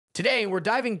Today, we're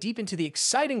diving deep into the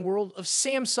exciting world of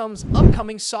Samsung's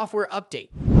upcoming software update,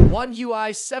 One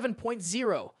UI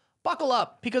 7.0. Buckle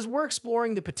up, because we're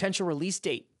exploring the potential release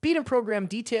date, beta program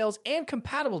details, and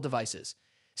compatible devices.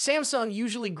 Samsung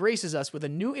usually graces us with a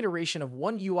new iteration of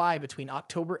One UI between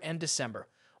October and December.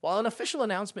 While an official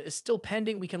announcement is still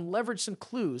pending, we can leverage some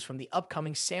clues from the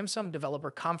upcoming Samsung Developer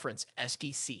Conference,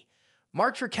 SDC.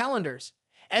 Mark your calendars.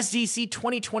 SDC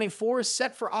 2024 is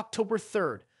set for October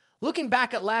 3rd. Looking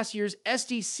back at last year's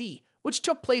SDC, which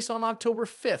took place on October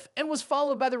 5th and was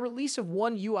followed by the release of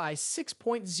One UI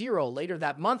 6.0 later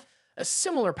that month, a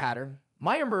similar pattern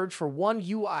might emerge for One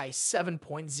UI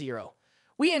 7.0.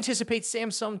 We anticipate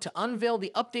Samsung to unveil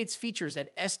the update's features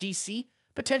at SDC,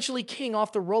 potentially kicking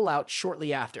off the rollout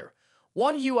shortly after.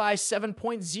 One UI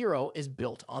 7.0 is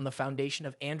built on the foundation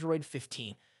of Android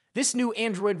 15. This new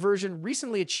Android version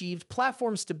recently achieved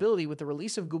platform stability with the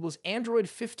release of Google's Android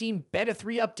 15 Beta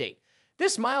 3 update.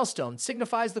 This milestone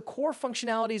signifies the core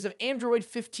functionalities of Android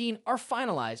 15 are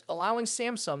finalized, allowing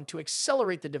Samsung to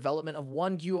accelerate the development of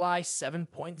One UI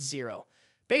 7.0.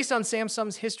 Based on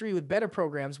Samsung's history with beta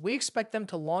programs, we expect them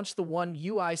to launch the One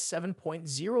UI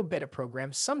 7.0 beta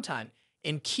program sometime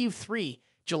in Q3,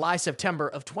 July-September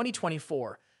of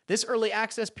 2024. This early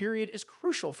access period is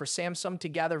crucial for Samsung to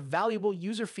gather valuable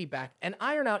user feedback and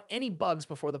iron out any bugs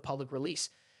before the public release.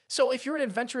 So if you're an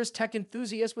adventurous tech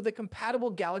enthusiast with a compatible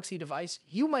Galaxy device,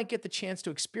 you might get the chance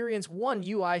to experience One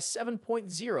UI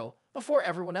 7.0 before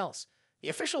everyone else. The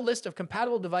official list of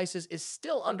compatible devices is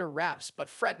still under wraps, but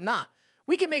fret not.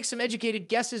 We can make some educated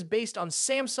guesses based on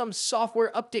Samsung's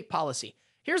software update policy.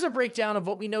 Here's a breakdown of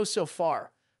what we know so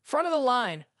far. Front of the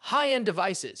line, high-end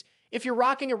devices. If you're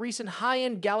rocking a recent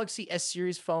high-end Galaxy S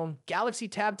series phone, Galaxy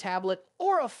Tab tablet,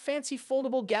 or a fancy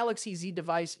foldable Galaxy Z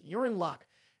device, you're in luck.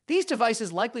 These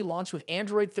devices likely launch with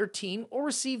Android 13 or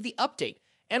receive the update,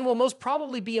 and will most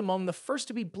probably be among the first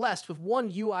to be blessed with One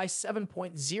UI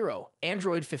 7.0,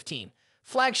 Android 15.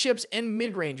 Flagships and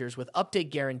mid-rangers with update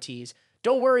guarantees.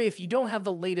 Don't worry if you don't have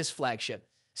the latest flagship.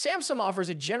 Samsung offers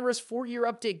a generous 4-year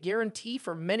update guarantee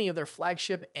for many of their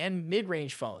flagship and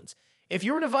mid-range phones. If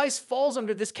your device falls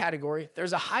under this category,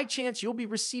 there's a high chance you'll be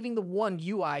receiving the One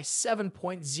UI 7.0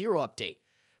 update.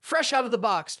 Fresh out of the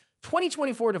box,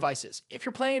 2024 devices. If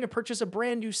you're planning to purchase a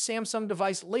brand new Samsung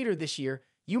device later this year,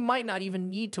 you might not even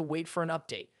need to wait for an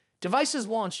update. Devices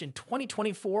launched in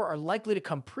 2024 are likely to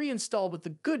come pre-installed with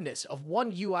the goodness of One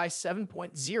UI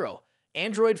 7.0,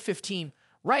 Android 15,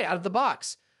 right out of the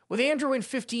box. With Android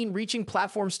 15 reaching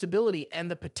platform stability and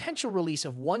the potential release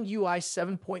of One UI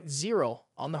 7.0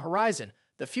 on the horizon,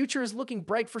 the future is looking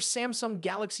bright for Samsung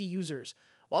Galaxy users.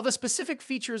 While the specific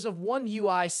features of One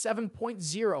UI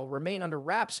 7.0 remain under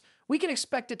wraps, we can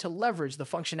expect it to leverage the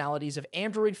functionalities of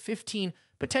Android 15,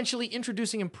 potentially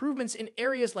introducing improvements in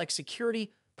areas like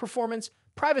security, performance,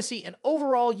 privacy, and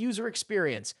overall user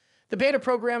experience. The beta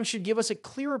program should give us a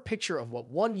clearer picture of what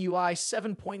One UI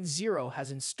 7.0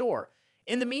 has in store.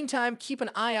 In the meantime, keep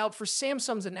an eye out for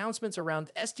Samsung's announcements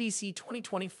around SDC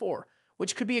 2024,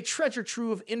 which could be a treasure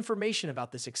trove of information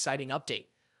about this exciting update.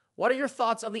 What are your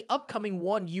thoughts on the upcoming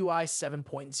One UI 7.0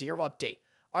 update?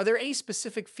 Are there any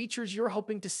specific features you're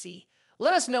hoping to see?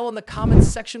 Let us know in the comments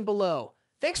section below.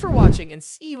 Thanks for watching, and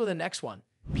see you in the next one.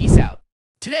 Peace out.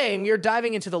 Today, we are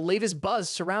diving into the latest buzz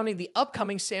surrounding the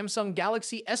upcoming Samsung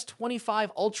Galaxy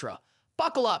S25 Ultra.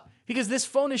 Buckle up, because this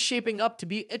phone is shaping up to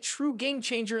be a true game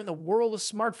changer in the world of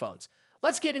smartphones.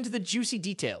 Let's get into the juicy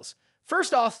details.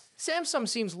 First off, Samsung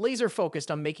seems laser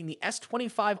focused on making the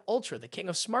S25 Ultra the king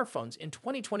of smartphones in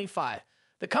 2025.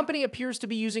 The company appears to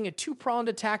be using a two-pronged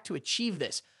attack to achieve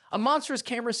this, a monstrous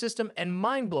camera system and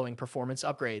mind-blowing performance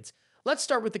upgrades. Let's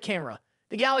start with the camera.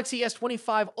 The Galaxy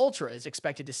S25 Ultra is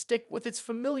expected to stick with its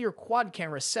familiar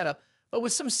quad-camera setup, but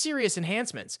with some serious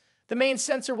enhancements. The main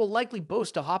sensor will likely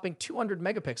boast a whopping 200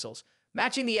 megapixels,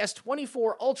 matching the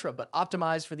S24 Ultra but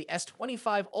optimized for the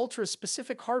S25 Ultra's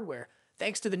specific hardware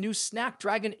thanks to the new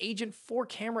Snapdragon Agent 4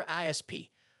 camera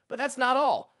ISP. But that's not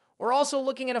all. We're also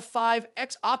looking at a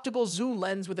 5x optical zoom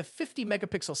lens with a 50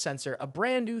 megapixel sensor, a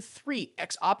brand new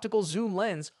 3x optical zoom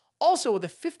lens, also with a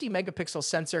 50 megapixel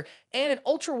sensor, and an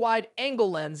ultra-wide angle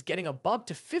lens getting a bump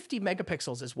to 50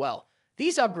 megapixels as well.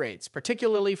 These upgrades,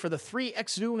 particularly for the 3x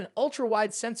zoom and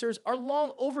ultra-wide sensors, are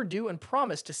long overdue and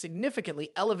promise to significantly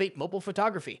elevate mobile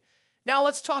photography. Now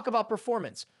let's talk about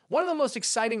performance. One of the most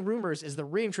exciting rumors is the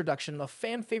reintroduction of a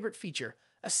fan-favorite feature,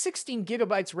 a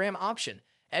 16GB RAM option.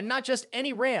 And not just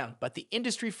any RAM, but the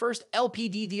industry-first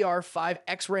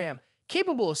LPDDR5X RAM,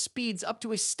 capable of speeds up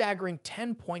to a staggering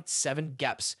 10.7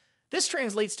 GHz. This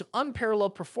translates to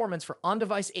unparalleled performance for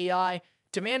on-device AI,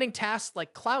 demanding tasks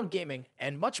like cloud gaming,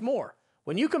 and much more.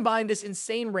 When you combine this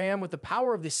insane RAM with the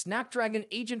power of the Snapdragon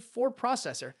Agent 4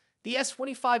 processor, the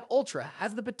S25 Ultra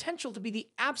has the potential to be the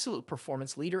absolute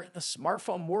performance leader in the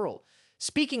smartphone world.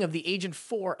 Speaking of the Agent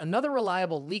 4, another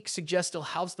reliable leak suggests it'll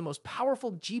house the most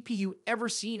powerful GPU ever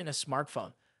seen in a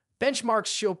smartphone. Benchmarks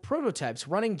show prototypes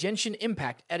running Genshin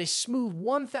Impact at a smooth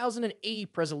 1080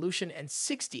 resolution and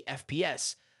 60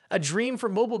 FPS, a dream for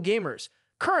mobile gamers.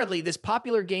 Currently, this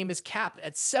popular game is capped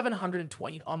at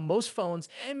 720 on most phones,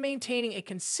 and maintaining a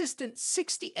consistent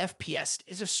 60 FPS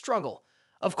is a struggle.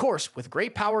 Of course, with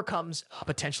great power comes a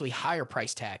potentially higher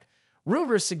price tag.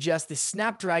 Rumors suggest the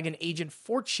Snapdragon Agent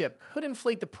 4 chip could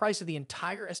inflate the price of the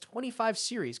entire S25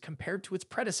 series compared to its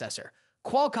predecessor.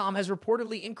 Qualcomm has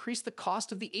reportedly increased the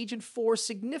cost of the Agent 4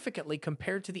 significantly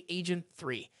compared to the Agent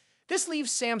 3. This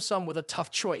leaves Samsung with a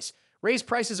tough choice: raise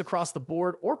prices across the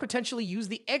board or potentially use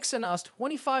the Exynos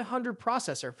 2500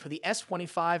 processor for the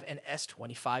S25 and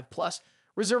S25 Plus,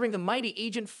 reserving the mighty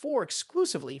Agent 4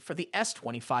 exclusively for the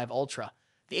S25 Ultra.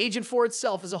 The Agent 4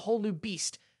 itself is a whole new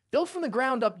beast, built from the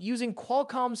ground up using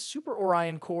Qualcomm's Super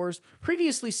Orion cores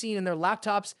previously seen in their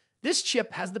laptops. This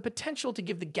chip has the potential to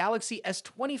give the Galaxy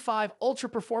S25 Ultra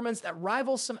performance that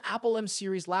rivals some Apple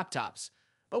M-series laptops.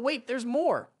 But wait, there's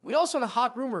more. We also have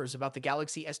hot rumors about the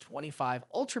Galaxy S25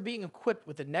 Ultra being equipped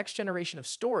with the next generation of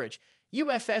storage,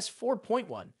 UFS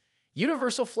 4.1.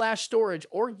 Universal Flash Storage,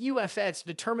 or UFS,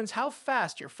 determines how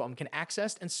fast your phone can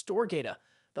access and store data.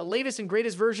 The latest and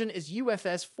greatest version is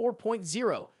UFS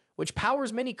 4.0, which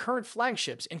powers many current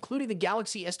flagships, including the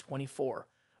Galaxy S24.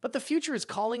 But the future is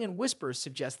calling, and whispers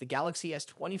suggest the Galaxy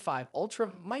S25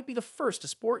 Ultra might be the first to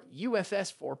sport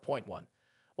UFS 4.1.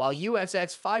 While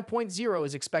UFS 5.0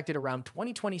 is expected around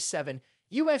 2027,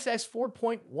 UFS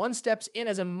 4.1 steps in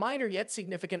as a minor yet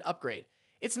significant upgrade.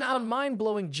 It's not a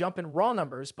mind-blowing jump in raw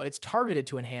numbers, but it's targeted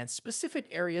to enhance specific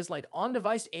areas like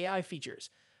on-device AI features.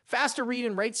 Faster read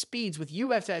and write speeds with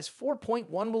UFS 4.1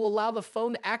 will allow the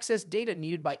phone to access data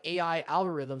needed by AI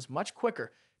algorithms much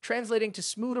quicker, translating to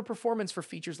smoother performance for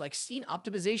features like scene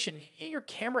optimization in your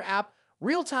camera app,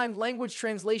 real-time language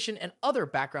translation, and other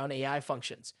background AI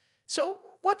functions. So,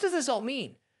 what does this all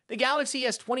mean? The Galaxy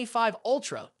S25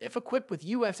 Ultra, if equipped with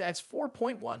UFS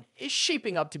 4.1, is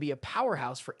shaping up to be a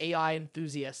powerhouse for AI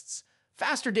enthusiasts.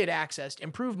 Faster data access,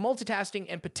 improved multitasking,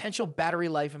 and potential battery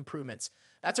life improvements.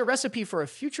 That's a recipe for a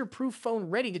future-proof phone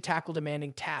ready to tackle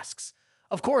demanding tasks.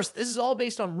 Of course, this is all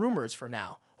based on rumors for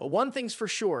now, but one thing's for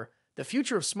sure: the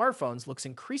future of smartphones looks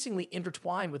increasingly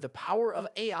intertwined with the power of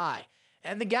AI,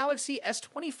 and the Galaxy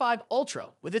S25 Ultra,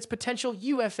 with its potential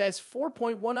UFS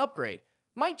 4.1 upgrade,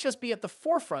 might just be at the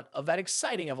forefront of that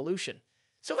exciting evolution.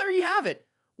 So there you have it.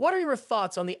 What are your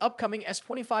thoughts on the upcoming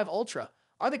S25 Ultra?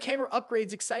 Are the camera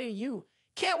upgrades exciting you?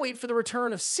 Can't wait for the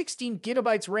return of 16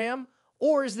 gigabytes RAM?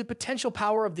 Or is the potential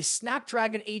power of the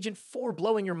Snapdragon Agent 4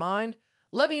 blowing your mind?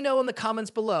 Let me know in the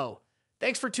comments below.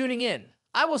 Thanks for tuning in.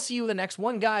 I will see you in the next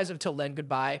one, guys. Until then,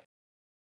 goodbye.